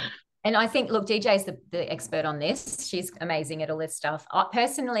business. Yeah. And I think, look, DJ's the expert on this. She's amazing at all this stuff.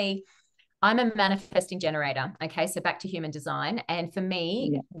 Personally, I'm a manifesting generator. Okay. So back to human design. And for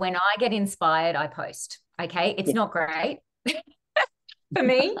me, when I get inspired, I post. Okay. It's not great for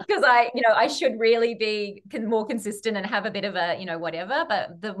me because I should really be more consistent and have a bit of a, whatever.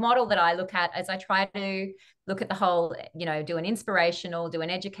 But the model that I look at is I try to look at the whole, do an inspirational, do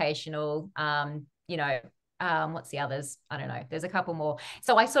an educational, what's the others? I don't know. There's a couple more.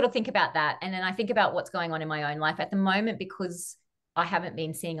 So I sort of think about that. And then I think about what's going on in my own life at the moment, because I haven't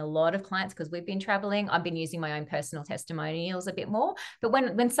been seeing a lot of clients because we've been traveling. I've been using my own personal testimonials a bit more. But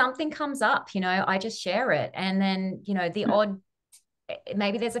when something comes up, I just share it. And then, the odd,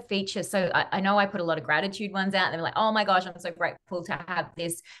 maybe there's a feature. So I know I put a lot of gratitude ones out and they're like, oh my gosh, I'm so grateful to have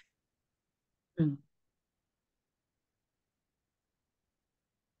this.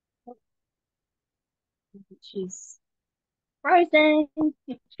 She's frozen.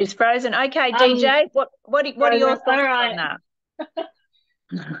 She's frozen. Okay, DJ, what are your thoughts on that?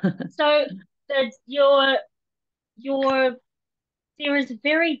 So your there is a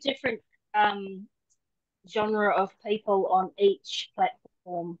very different genre of people on each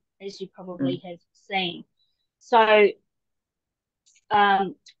platform, as you probably have seen. So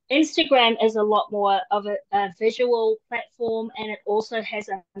Instagram is a lot more of a visual platform, and it also has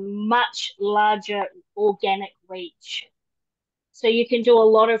a much larger organic reach. So you can do a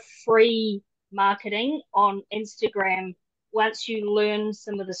lot of free marketing on Instagram. Once you learn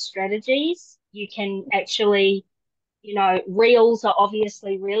some of the strategies, you can actually, reels are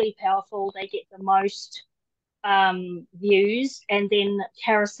obviously really powerful. They get the most views, and then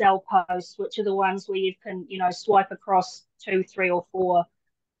carousel posts, which are the ones where you can, swipe across 2, 3, or 4,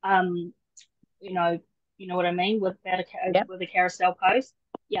 you know what I mean, with a carousel post.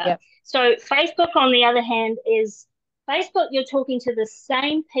 Yeah. Yep. So Facebook, on the other hand, is Facebook, you're talking to the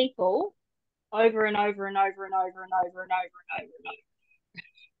same people over and over and over and over and over and over and over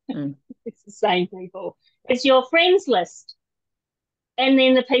and over. It's the same people. It's your friends list. And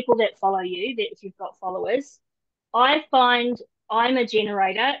then the people that follow you, that if you've got followers. I find I'm a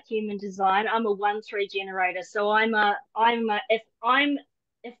generator, human design. I'm a 1-3 generator. So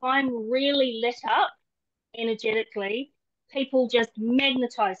if I'm really lit up energetically, people just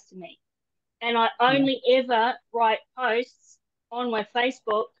magnetize to me. And I only ever write posts on my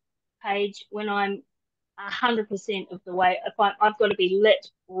Facebook page when I'm 100% of the way. I've got to be lit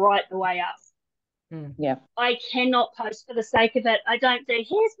right the way up. Yeah. I cannot post for the sake of it. I don't do,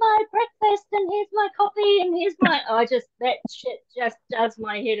 here's my breakfast and here's my coffee and here's my, that shit just does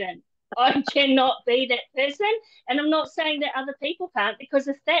my head in. I cannot be that person. And I'm not saying that other people can't, because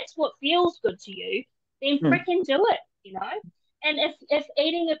if that's what feels good to you, then freaking do it, And if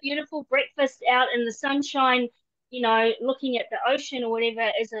eating a beautiful breakfast out in the sunshine, looking at the ocean or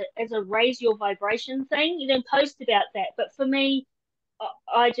whatever is a raise your vibration thing, you then post about that. But for me,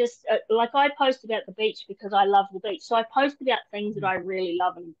 I just I post about the beach because I love the beach. So I post about things that I really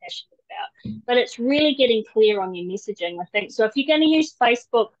love and am passionate about. But it's really getting clear on your messaging, I think. So if you're going to use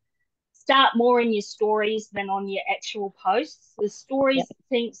Facebook, start more in your stories than on your actual posts. The stories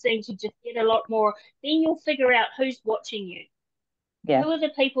seem to just get a lot more. Then you'll figure out who's watching you. Yeah. Who are the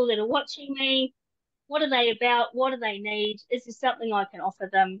people that are watching me? What are they about? What do they need? Is there something I can offer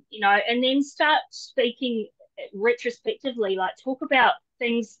them? And then start speaking retrospectively, like talk about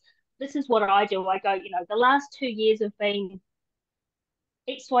things. This is what I do. I go, the last 2 years have been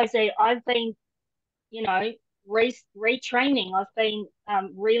XYZ. I've been, retraining. I've been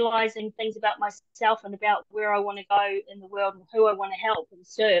realizing things about myself and about where I want to go in the world and who I want to help and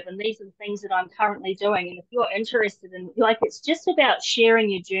serve. And these are the things that I'm currently doing. And if you're interested in, it's just about sharing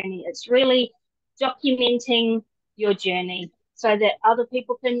your journey. It's really documenting your journey so that other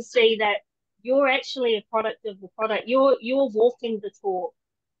people can see that you're actually a product of the product. You're walking the talk.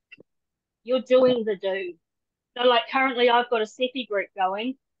 You're doing the do. So currently I've got a CEPI group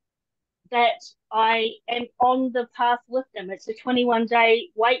going that I am on the path with them. It's a 21-day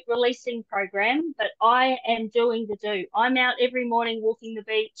weight releasing program, but I am doing the do. I'm out every morning walking the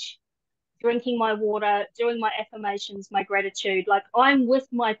beach, drinking my water, doing my affirmations, my gratitude. I'm with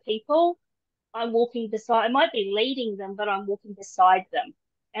my people. I'm walking beside, I might be leading them, but I'm walking beside them.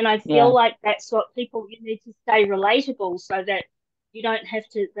 And I feel like that's what people, you need to stay relatable so that you don't have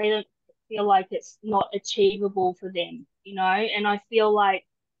to, they don't feel like it's not achievable for them, And I feel like,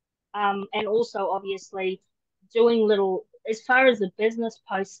 and also obviously doing little, as far as the business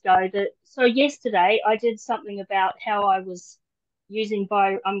posts go, so yesterday I did something about how I was using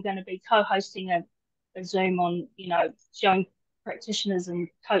I'm going to be co-hosting a Zoom on, showing practitioners and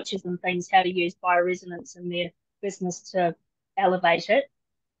coaches and things how to use bioresonance in their business to elevate it.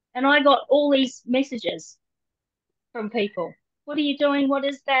 And I got all these messages from people. What are you doing? What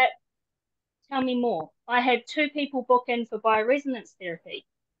is that? Tell me more. I had 2 people book in for bioresonance therapy,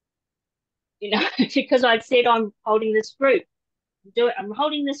 because I'd said I'm holding this group. I'm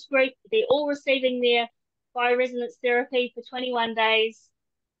holding this group. They're all receiving their bioresonance therapy for 21 days.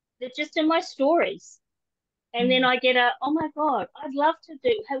 They're just in my stories. And then I get oh my God, I'd love to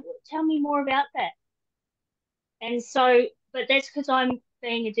tell me more about that. And so, but that's because I'm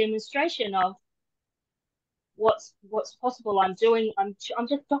being a demonstration of what's possible. I'm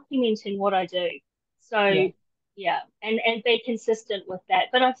just documenting what I do. So yeah, and be consistent with that.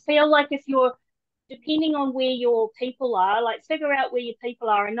 But I feel like if you're depending on where your people are, like figure out where your people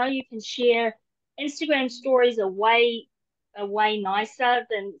are. I know you can share Instagram stories are way nicer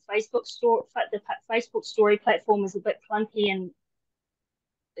than Facebook story. The Facebook story platform is a bit clunky and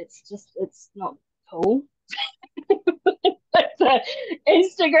it's not cool. But the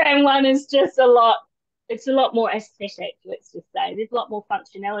Instagram one is just it's a lot more aesthetic, let's just say. There's a lot more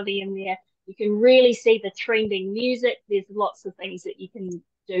functionality in there. You can really see the trending music. There's lots of things that you can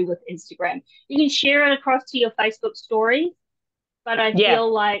do with Instagram. You can share it across to your Facebook stories, but I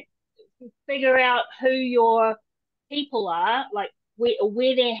feel like figure out who your people are, like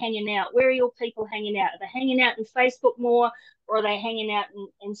where they're hanging out. Where are your people hanging out? Are they hanging out in Facebook more, or are they hanging out in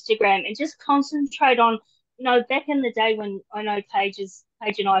Instagram? And just concentrate on, back in the day when I know Paige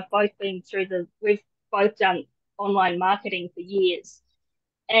and I have both been through we've both done online marketing for years,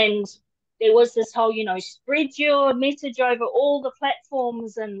 and there was this whole, spread your message over all the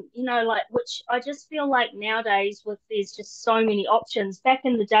platforms and, like, which I just feel like nowadays there's just so many options. Back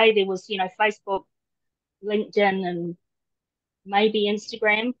in the day, there was, Facebook, LinkedIn, and maybe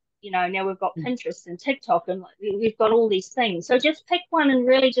Instagram. Now we've got Pinterest and TikTok, and we've got all these things. So just pick one and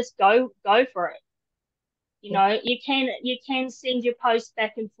really just go for it. You can send your post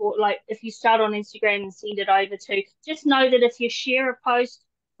back and forth. Like if you start on Instagram and send it over to, just know that if you share a post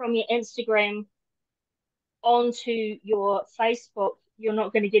from your Instagram onto your Facebook, you're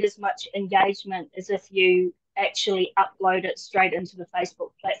not going to get as much engagement as if you actually upload it straight into the Facebook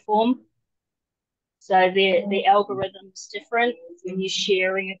platform. So the algorithm's different when you're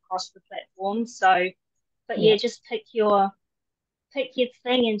sharing across the platform. So, but yeah, just pick your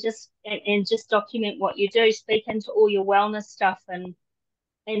thing and just document what you do. Speak into all your wellness stuff and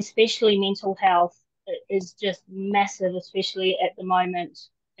especially mental health is just massive, especially at the moment.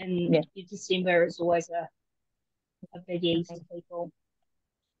 And December is always a biggie for people.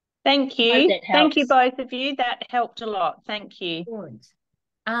 Thank you. Thank you, both of you. That helped a lot. Thank you. Good.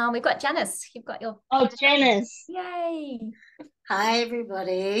 We've got Janice. You've got your... Oh, Janice. Yay. Hi,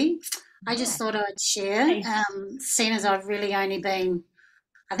 everybody. I just thought I'd share, seeing as I've really only been,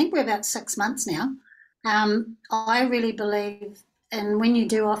 I think we're about 6 months now. I really believe, and when you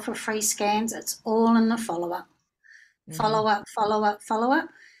do offer free scans, it's all in the follow-up. Follow up.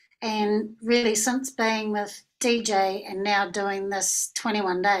 And really, since being with DJ and now doing this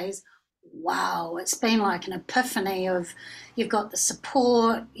 21 days, wow, it's been like an epiphany of you've got the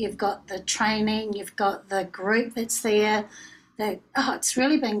support, you've got the training, you've got the group that's there. It's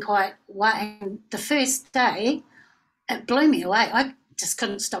really been quite wow. And the first day, it blew me away. I just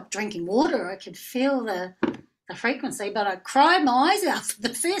couldn't stop drinking water. I could feel the frequency, but I cried my eyes out for the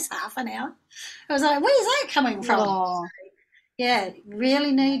first half an hour. I was like, where's that coming from? Oh. Yeah,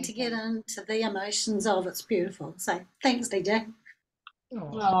 really need to get into the emotions of it's beautiful. So thanks, DJ.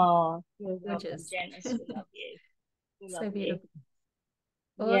 Oh, you're gorgeous, Janice. We love you. So beautiful.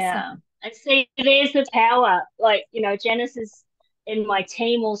 Awesome. Yeah. And see, there's the power. Like, Janice is in my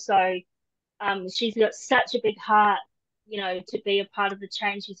team also. She's got such a big heart, to be a part of the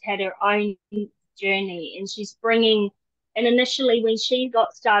change. She's had her own journey and she's bringing, and initially when she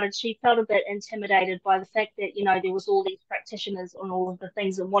got started, she felt a bit intimidated by the fact that, there was all these practitioners on all of the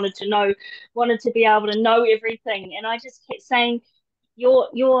things and wanted to be able to know everything. And I just kept saying,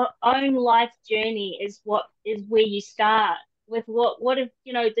 your own life journey is where you start with what if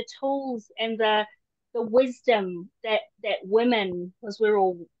the tools and the wisdom that women, because we're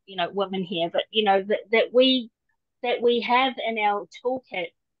all women here, but that we have in our toolkit.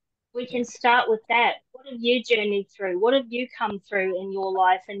 We can start with that. What have you journeyed through? What have you come through in your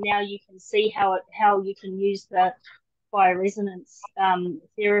life? And now you can see how you can use the bioresonance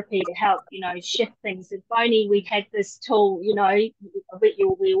therapy to help, shift things. If only we had this tool, I bet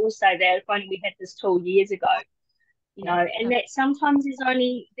we all say that, if only we had this tool years ago, and that sometimes is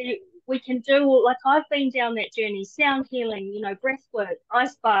only we can do, like I've been down that journey, sound healing, breath work,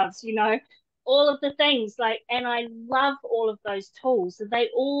 ice baths, all of the things, and I love all of those tools. So they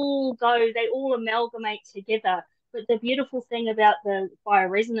all amalgamate together. But the beautiful thing about the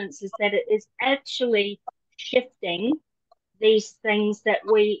bioresonance is that it is actually shifting these things that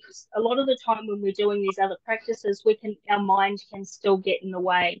a lot of the time when we're doing these other practices, our mind can still get in the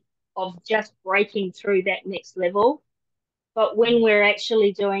way of just breaking through that next level. But when we're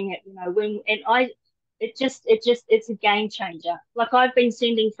actually doing it, it's a game changer. Like I've been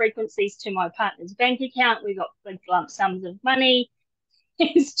sending frequencies to my partner's bank account. We got big lump sums of money.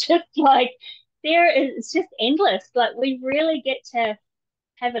 It's just like, it's just endless. Like we really get to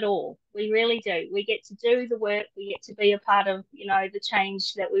have it all. We really do. We get to do the work. We get to be a part of, the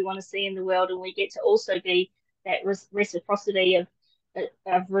change that we want to see in the world, and we get to also be that reciprocity of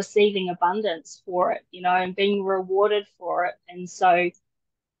receiving abundance for it, and being rewarded for it. And so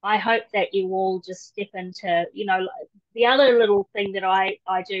I hope that you all just step into, the other little thing that I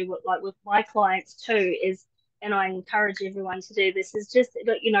do with my clients too is, and I encourage everyone to do this, is just,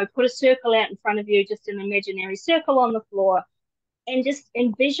 put a circle out in front of you, just an imaginary circle on the floor,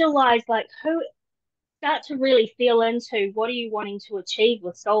 and visualize like start to really feel into what are you wanting to achieve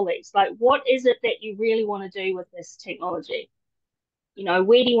with SoulX? Like, what is it that you really want to do with this technology?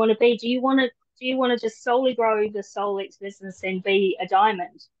 Where do you want to be? Do you want to just solely grow the SoulX business and be a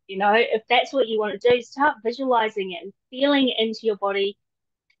diamond? If that's what you want to do, start visualizing it and feeling into your body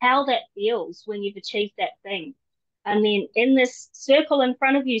how that feels when you've achieved that thing. And then in this circle in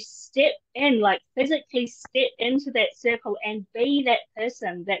front of you, step in, like physically step into that circle and be that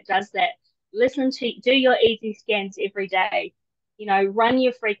person that does that. Do your easy scans every day, run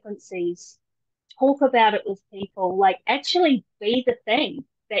your frequencies, talk about it with people, like actually be the thing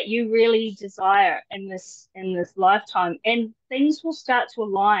that you really desire in this lifetime, and things will start to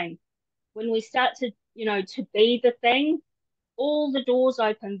align when we start to to be the thing. All the doors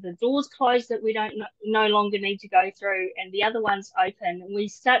open, the doors close that we don't no longer need to go through, and the other ones open, and we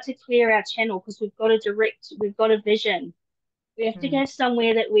start to clear our channel because we've got a vision. We have to go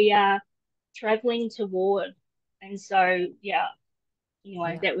somewhere that we are traveling toward. And so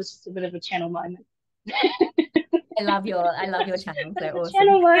anyway, that was just a bit of a channel moment. I love your channels. They're awesome.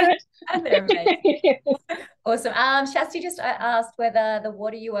 Channel moment. They're amazing. Awesome. Shasti just asked whether the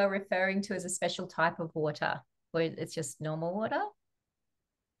water you are referring to is a special type of water, or it's just normal water.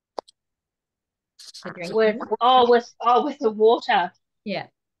 With the water. Yeah.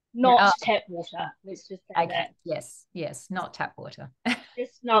 Not tap water. Let's just say that. Yes, not tap water.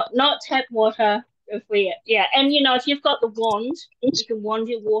 It's not tap water. And if you've got the wand, you can wand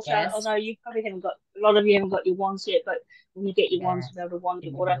your water. Yes. Although you probably haven't got, a lot of you haven't got your wands yet, but when you get your wands, you'll be able to wand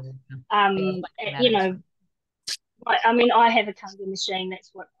your water. I have a Kangen machine.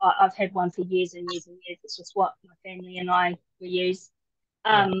 That's what I've had one for years and years and years. It's just what my family and I reuse.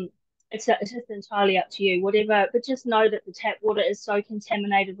 It's just entirely up to you, whatever. But just know that the tap water is so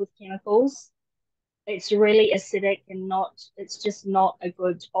contaminated with chemicals. It's really acidic and it's just not a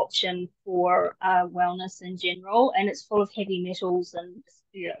good option for wellness in general. And it's full of heavy metals and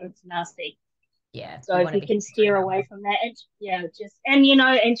it's nasty. Yeah. So if you can steer away from that,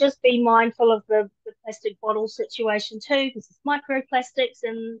 just be mindful of the plastic bottle situation too, because it's microplastics,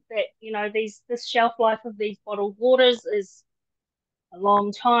 and that this shelf life of these bottled waters is a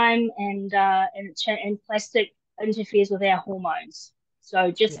long time, and plastic interferes with our hormones.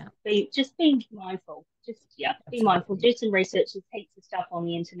 So be mindful. Be mindful. Do some research. There's heaps of stuff on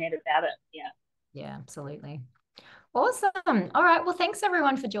the internet about it. Yeah, absolutely. Awesome. All right. Well, thanks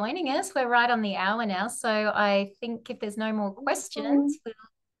everyone for joining us. We're right on the hour now. So I think if there's no more questions,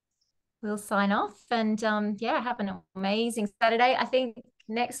 we'll sign off, and have an amazing Saturday. I think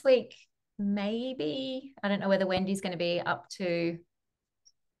next week, maybe, I don't know whether Wendy's going to be up to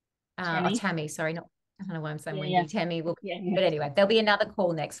Tammy, sorry, not, I don't know why I'm saying Wendy. Tammy will, but anyway, there'll be another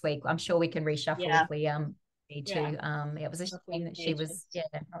call next week. I'm sure we can reshuffle if we need to. It was a shame that she was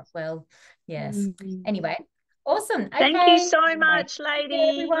not well. Yes. Anyway, awesome. Thank you so much, ladies.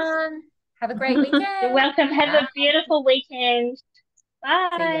 Everyone, have a great weekend. You're welcome. Have a beautiful weekend.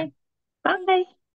 Bye. Bye.